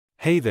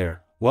Hey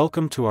there,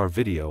 welcome to our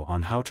video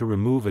on how to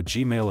remove a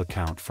Gmail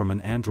account from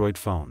an Android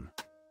phone.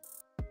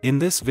 In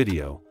this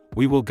video,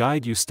 we will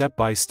guide you step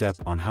by step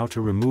on how to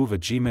remove a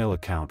Gmail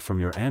account from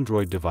your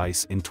Android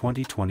device in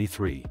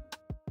 2023.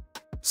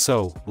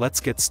 So, let's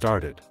get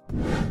started.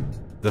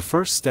 The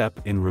first step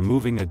in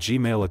removing a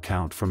Gmail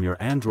account from your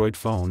Android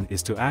phone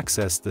is to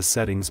access the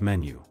Settings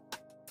menu.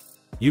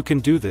 You can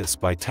do this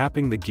by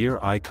tapping the gear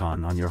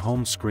icon on your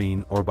home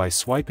screen or by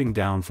swiping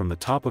down from the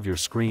top of your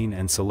screen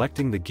and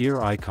selecting the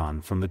gear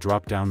icon from the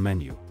drop-down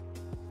menu.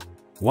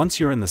 Once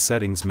you're in the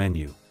Settings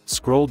menu,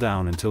 scroll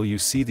down until you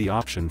see the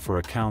option for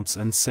Accounts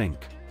and Sync.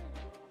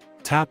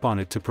 Tap on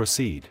it to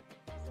proceed.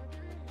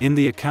 In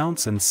the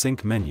Accounts and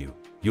Sync menu,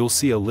 you'll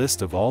see a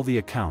list of all the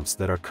accounts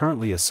that are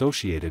currently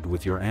associated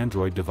with your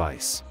Android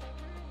device.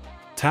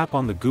 Tap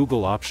on the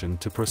Google option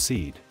to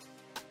proceed.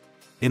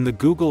 In the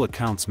Google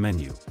Accounts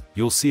menu,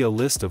 you'll see a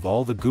list of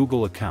all the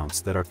Google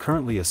accounts that are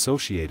currently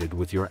associated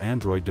with your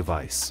Android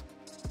device.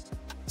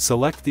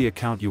 Select the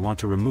account you want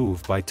to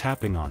remove by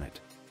tapping on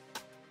it.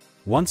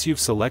 Once you've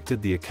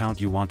selected the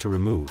account you want to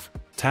remove,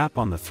 tap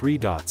on the three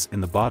dots in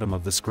the bottom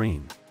of the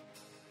screen.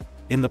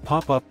 In the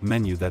pop-up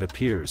menu that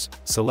appears,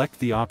 select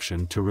the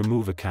option to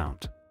remove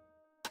account.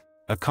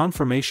 A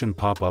confirmation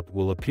pop-up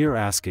will appear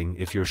asking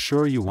if you're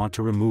sure you want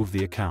to remove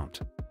the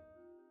account.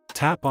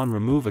 Tap on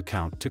Remove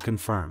Account to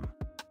confirm.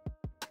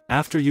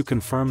 After you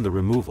confirm the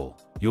removal,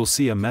 you'll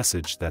see a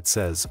message that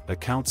says,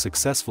 "Account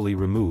successfully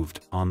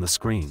removed," on the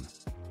screen.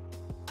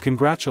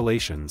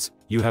 Congratulations,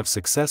 you have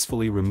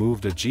successfully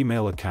removed a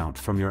Gmail account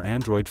from your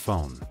Android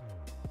phone.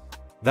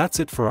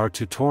 That's it for our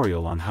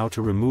tutorial on how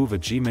to remove a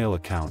Gmail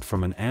account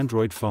from an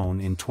Android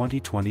phone in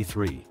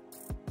 2023.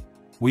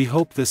 We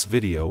hope this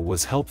video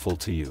was helpful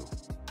to you.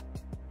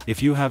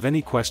 If you have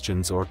any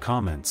questions or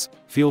comments,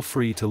 feel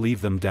free to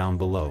leave them down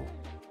below.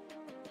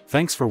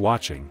 Thanks for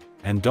watching,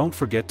 and don't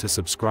forget to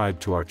subscribe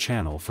to our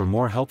channel for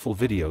more helpful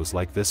videos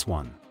like this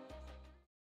one.